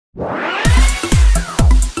Hi,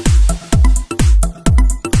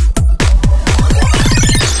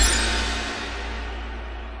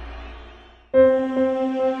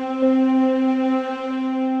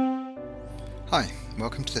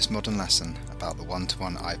 welcome to this modern lesson about the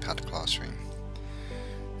one-to-one iPad classroom.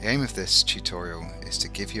 The aim of this tutorial is to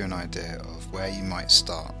give you an idea of where you might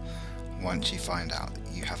start once you find out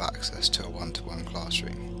that you have access to a one-to-one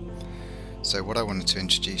classroom. So what I wanted to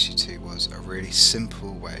introduce you to was a really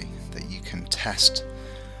simple way that you can test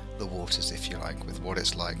the waters, if you like, with what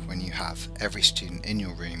it's like when you have every student in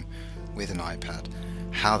your room with an iPad,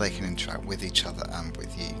 how they can interact with each other and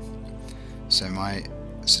with you. So my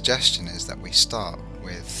suggestion is that we start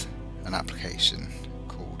with an application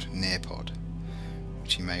called Nearpod,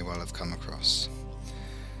 which you may well have come across.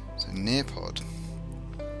 So Nearpod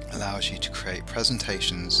allows you to create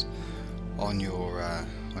presentations on your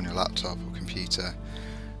laptop or computer.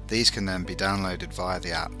 These can then be downloaded via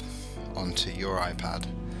the app onto your iPad,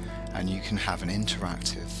 and you can have an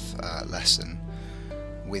interactive lesson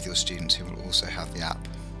with your students who will also have the app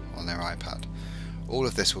on their iPad. All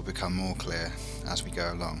of this will become more clear as we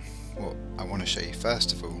go along. What I want to show you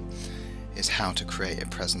first of all is how to create a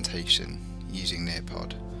presentation using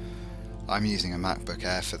Nearpod. I'm using a MacBook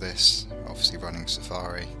Air for this, obviously running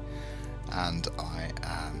Safari, and I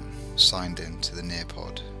am signed in to the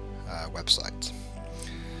Nearpod website.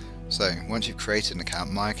 So once you've created an account,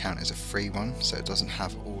 my account is a free one, so it doesn't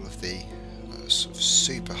have all of the sort of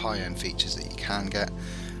super high-end features that you can get,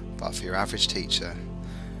 but for your average teacher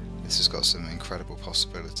this has got some incredible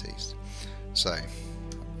possibilities. So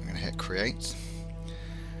I'm going to hit create,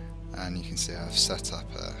 and you can see I've set up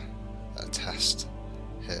a test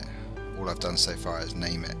here. All I've done so far is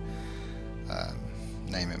name it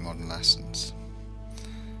Modern Lessons.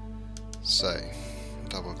 So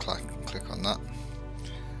double click on that,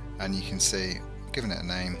 and you can see I've given it a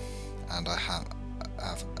name, and I have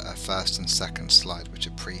a first and second slide which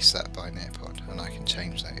are preset by Nearpod, and I can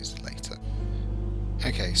change those later.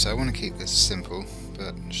 Okay, so I want to keep this simple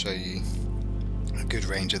but show you a good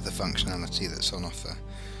range of the functionality that's on offer.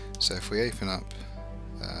 So if we open up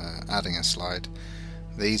adding a slide,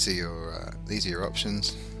 these are your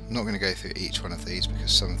options. I'm not going to go through each one of these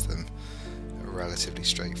because some of them are relatively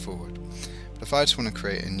straightforward. But if I just want to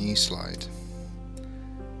create a new slide,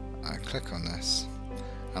 I click on this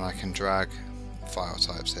and I can drag file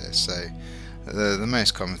types here. So the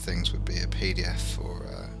most common things would be a PDF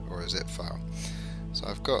or a zip file. So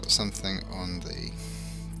I've got something on the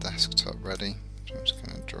desktop ready, which I'm just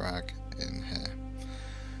going to drag in here.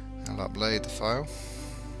 I'll upload the file,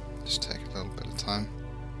 just take a little bit of time.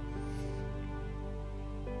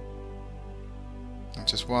 And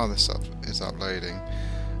just while this is uploading,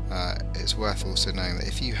 it's worth also knowing that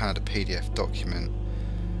if you had a PDF document,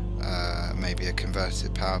 maybe a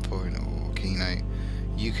converted PowerPoint or Keynote,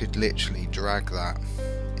 you could literally drag that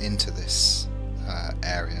into this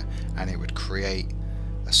area and it would create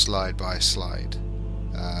a slide by slide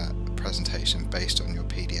presentation based on your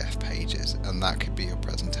PDF pages, and that could be your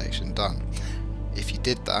presentation done. If you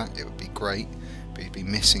did that, it would be great, but you'd be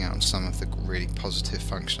missing out on some of the really positive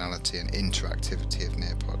functionality and interactivity of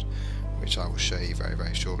Nearpod, which I will show you very,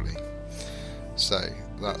 very shortly. So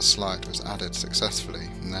that slide was added successfully,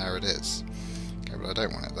 and there it is. Okay, but I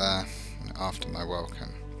don't want it there. I want it after my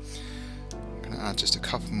welcome. I'm going to add just a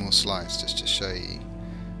couple more slides just to show you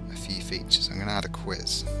a few features. I'm going to add a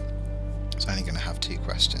quiz. It's only going to have 2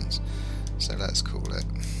 questions, so let's call it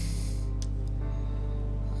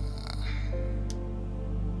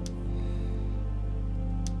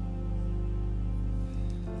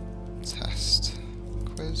test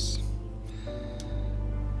quiz.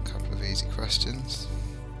 A couple of easy questions.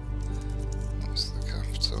 What's the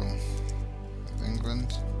capital of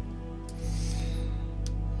England?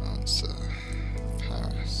 Answer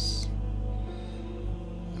Paris.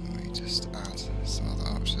 And we just add some other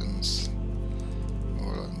options.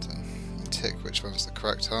 Or London. You tick which one's the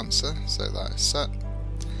correct answer, so that is set,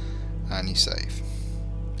 and you save.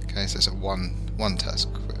 Okay, so it's a one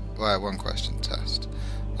question test.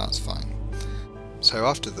 That's fine. So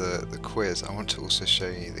after the quiz, I want to also show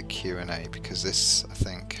you the Q&A, because this, I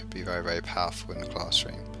think, could be very, very powerful in the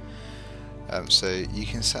classroom. So you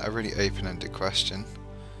can set a really open-ended question.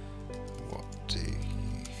 What do you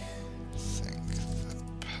think the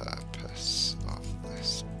purpose of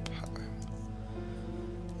this poem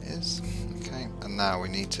is? Okay, and now we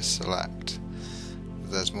need to select.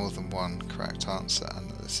 There's more than one correct answer,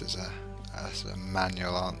 and this is a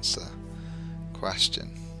manual answer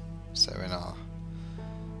question. So in our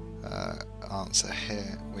answer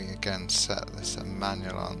here, we again set this a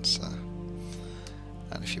manual answer,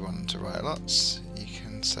 and if you want them to write lots, you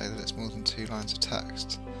can and say that it's more than 2 lines of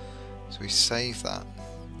text. So we save that,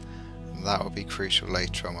 and that will be crucial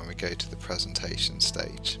later on when we go to the presentation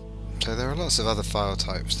stage. So there are lots of other file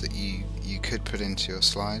types that you could put into your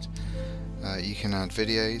slide. You can add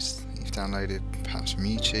videos that you've downloaded perhaps from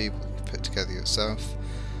YouTube, or you put together yourself.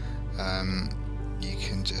 You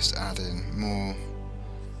can just add in more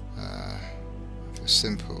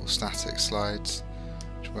simple static slides,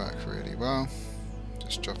 which work really well.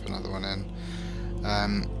 Just drop another one in,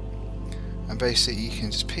 and basically you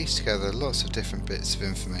can just piece together lots of different bits of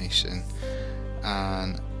information,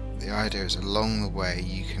 and the idea is along the way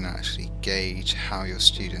you can actually gauge how your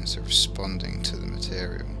students are responding to the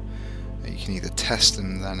material. You can either test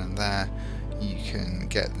them then and there, you can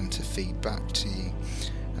get them to feed back to you,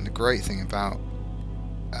 and the great thing about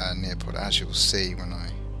Nearpod, as you'll see when I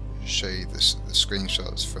show you the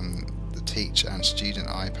screenshots from the teacher and student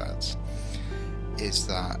iPads, is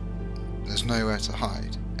that there's nowhere to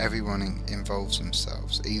hide. Everyone involves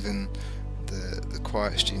themselves, even the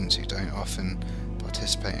quiet students who don't often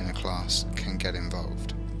participate in a class can get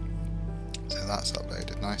involved. So that's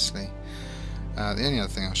uploaded nicely. The only other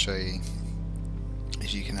thing I'll show you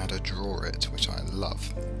is you can add a draw it, which I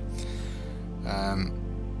love.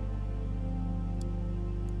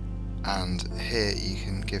 And here you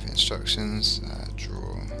can give instructions,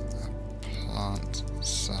 draw a plant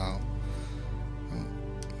cell,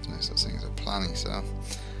 no such thing as a planning cell,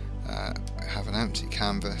 have an empty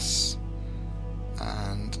canvas,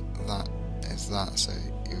 and that is that. So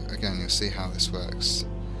again, you'll see how this works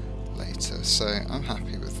later. So I'm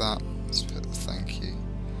happy with that. Let's put the thank you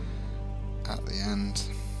at the end.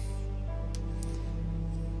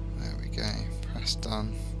 There we go, press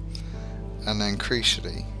done. And then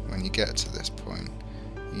crucially, when you get to this point,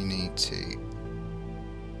 you need to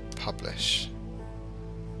publish,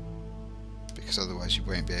 because otherwise you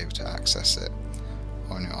won't be able to access it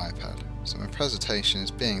on your iPad. So my presentation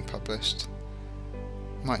is being published.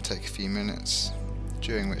 Might take a few minutes,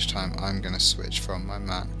 during which time I'm going to switch from my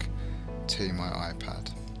Mac to my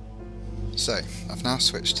iPad. So I've now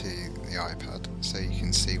switched to the iPad so you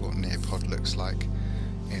can see what Nearpod looks like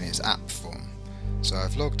in its app form. So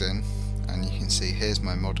I've logged in, and you can see here's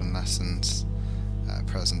my Modern Lessons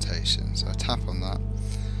presentation. So I tap on that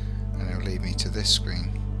and it will lead me to this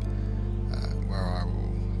screen where I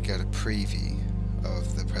will get a preview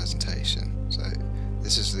of the presentation. So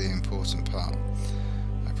this is the important part.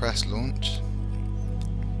 I press launch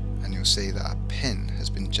and you'll see that a pin has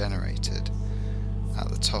been generated at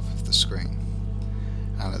the top of the screen,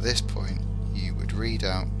 and at this point you would read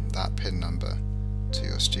out that pin number to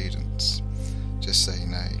your students, just so you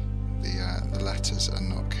know the letters are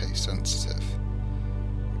not case sensitive,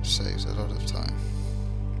 which saves a lot of time.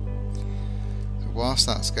 So whilst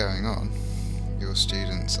that's going on, your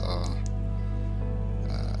students are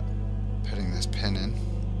putting this pin in,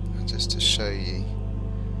 and just to show you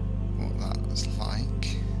what that was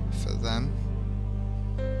like for them,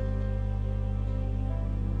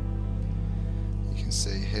 you can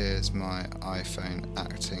see here's my iPhone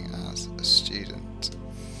acting as a student.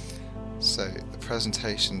 So the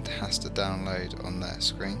presentation has to download on their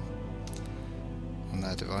screen, on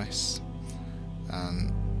their device,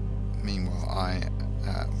 and meanwhile I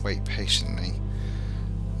wait patiently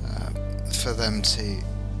for them to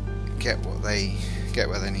get where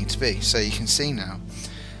they need to be. So you can see now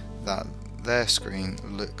that their screen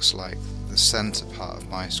looks like the center part of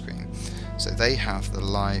my screen. So they have the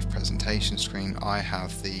live presentation screen, I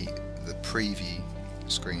have the preview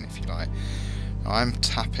screen, if you like. I'm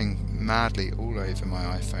tapping madly all over my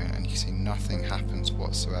iPhone and you see nothing happens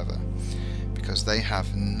whatsoever, because they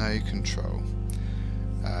have no control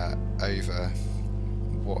over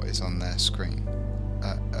what is on their screen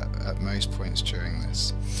at most points during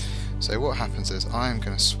this. So what happens is I'm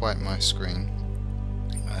going to swipe my screen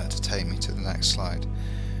to take me to the next slide,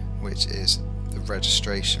 which is the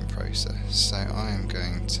registration process. So I am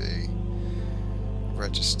going to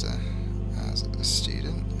register as a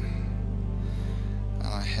student, and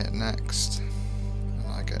I hit next and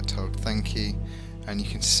I get told thank you, and you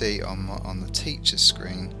can see on the teacher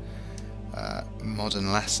screen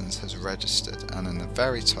Modern Lessons has registered, and in the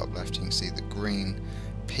very top left you can see the green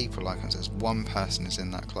people icon says one person is in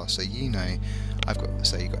that class. So you know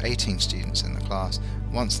you've got 18 students in the class.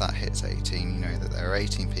 Once that hits 18, you know that there are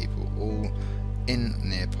 18 people all in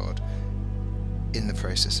Nearpod in the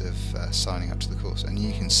process of signing up to the course, and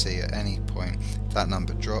you can see at any point if that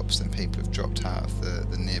number drops, then people have dropped out of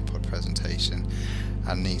the Nearpod presentation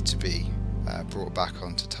and need to be brought back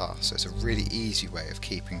onto task. So it's a really easy way of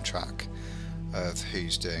keeping track of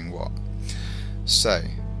who's doing what. So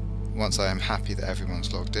once I am happy that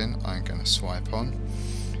everyone's logged in, I'm going to swipe on,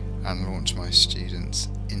 and launch my students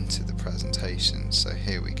into the presentation. So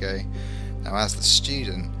here we go. Now as the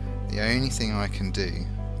student, the only thing I can do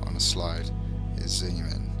on a slide is zoom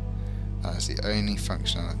in. That is the only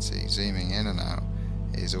functionality. Zooming in and out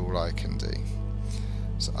is all I can do.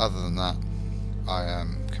 So other than that, I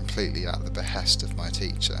am completely at the behest of my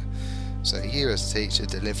teacher. So you as a teacher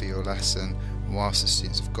deliver your lesson whilst the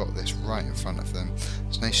students have got this right in front of them.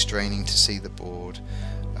 There's no straining to see the board,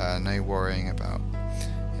 no worrying about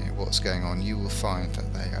what's going on. You will find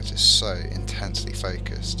that they are just so intensely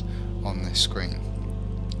focused on this screen.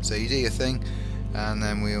 So you do your thing, and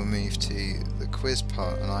then we'll move to the quiz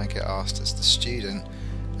part, and I get asked as the student,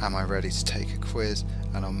 am I ready to take a quiz?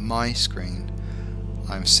 And on my screen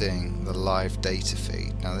I'm seeing the live data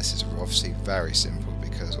feed. Now this is obviously very simple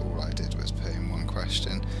because all I did was put in one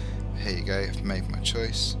question. Here you go, I've made my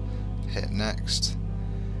choice, hit next,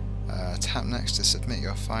 tap next to submit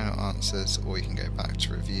your final answers, or you can go back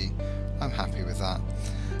to review. I'm happy with that,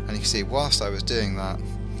 and you can see whilst I was doing that,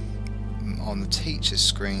 on the teacher's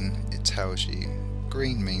screen it tells you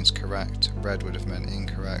green means correct, red would have meant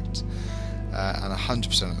incorrect, and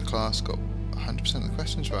 100% of the class got 100% of the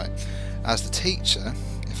questions right. As the teacher,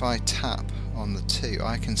 if I tap on the 2,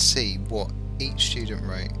 I can see what each student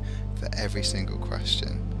wrote for every single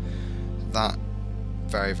question. That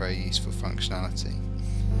very, very useful functionality.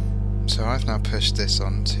 So I've now pushed this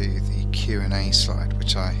onto the Q&A slide,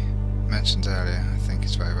 which I mentioned earlier. I think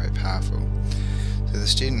it's very, very powerful. So the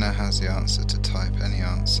student now has the answer to type any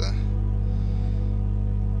answer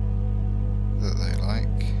that they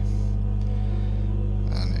like,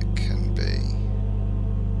 and it can be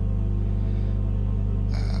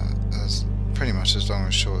as pretty much as long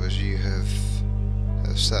or short as you have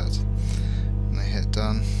said. And they hit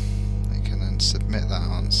done, they can then submit that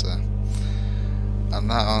answer, and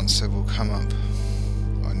that answer will come up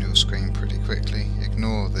on your screen pretty quickly.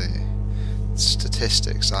 Ignore the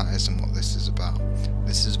statistics, that isn't what this is about.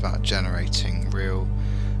 This is about generating real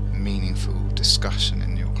meaningful discussion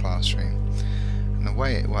in your classroom. And the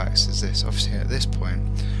way it works is this. Obviously at this point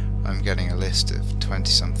I'm getting a list of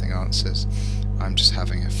 20 something answers. I'm just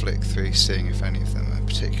having a flick through, seeing if any of them are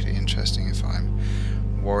particularly interesting, if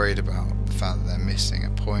I'm worried about the fact that they're missing a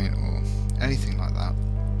point or anything like that.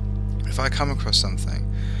 If I come across something,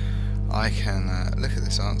 I can look at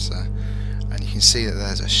this answer, and you can see that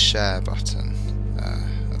there's a share button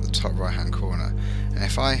at the top right hand corner, and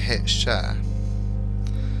if I hit share,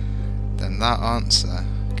 then that answer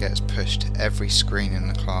gets pushed to every screen in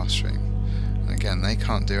the classroom. And again, they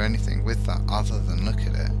can't do anything with that other than look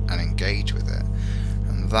at it and engage with it,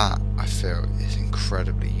 and that I feel is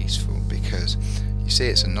incredibly useful because you see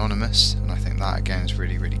it's anonymous, and I think that again is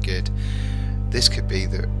really, really good. This could be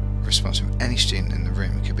the response from any student in the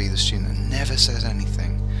room. It could be the student that never says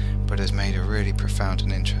anything but has made a really profound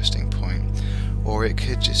and interesting point, or it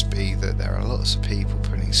could just be that there are lots of people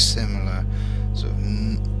putting similar sort of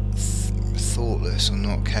thoughtless or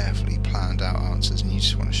not carefully planned out answers, and you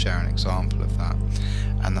just want to share an example of that,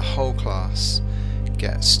 and the whole class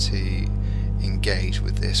gets to engage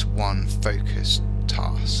with this one focused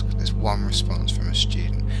task, this one response from a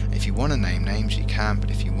student. If you want to name names you can, but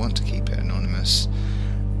if you want to keep it anonymous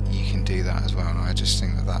you can do that as well, and I just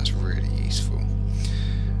think that that's really useful.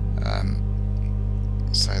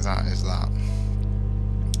 So that is that.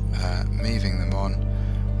 Moving them on,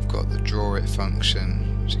 we've got the draw it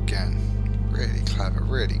function, which again, really clever,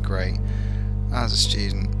 really great. As a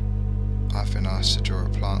student, I've been asked to draw a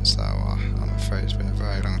plant cell. I'm afraid it's been a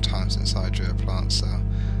very long time since I drew a plant cell.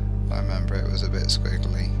 I remember it was a bit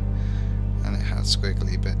squiggly, and it had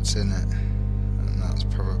squiggly bits in it, and that's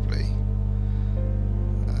probably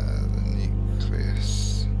the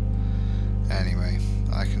nucleus. Anyway,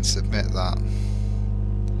 I can submit that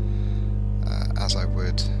as I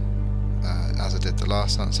would, as I did the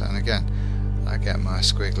last answer, and again I get my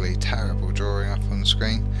squiggly terrible drawing up on the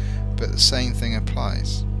screen, but the same thing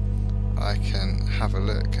applies. I can have a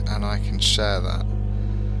look and I can share that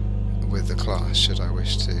with the class should I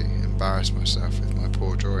wish to embarrass myself with my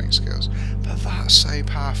poor drawing skills. But that's so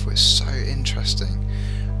powerful, it's so interesting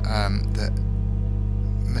that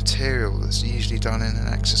material that's usually done in an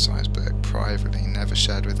exercise book privately, never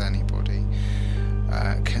shared with anybody,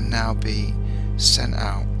 can now be sent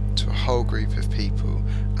out to a whole group of people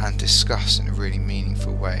and discussed in a really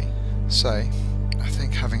meaningful way. So I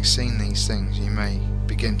think having seen these things, you may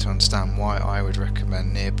begin to understand why I would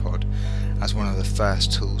recommend Nearpod as one of the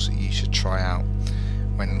first tools that you should try out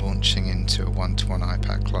when launching into a one-to-one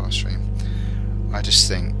iPad classroom. I just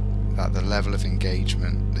think that the level of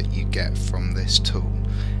engagement that you get from this tool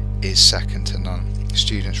is second to none.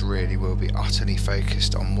 Students really will be utterly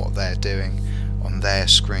focused on what they're doing on their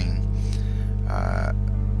screen,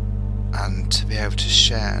 and to be able to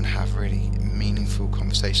share and have really meaningful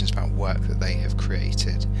conversations about work that they have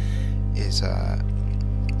created is a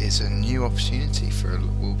new opportunity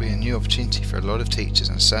will be a new opportunity for a lot of teachers,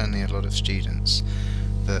 and certainly a lot of students.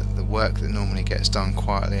 The work that normally gets done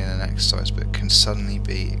quietly in an exercise but can suddenly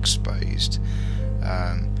be exposed,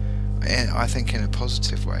 I think in a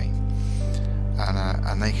positive way,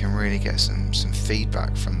 and they can really get some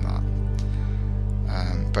feedback from that,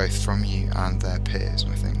 both from you and their peers.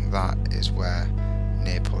 And I think that is where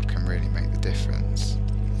Nearpod can really make the difference.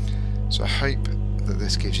 So I hope that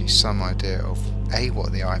this gives you some idea of A,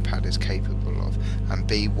 what the iPad is capable of, and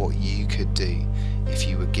B, what you could do if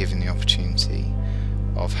you were given the opportunity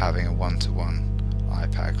of having a one-to-one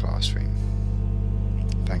iPad classroom.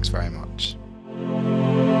 Thanks very much.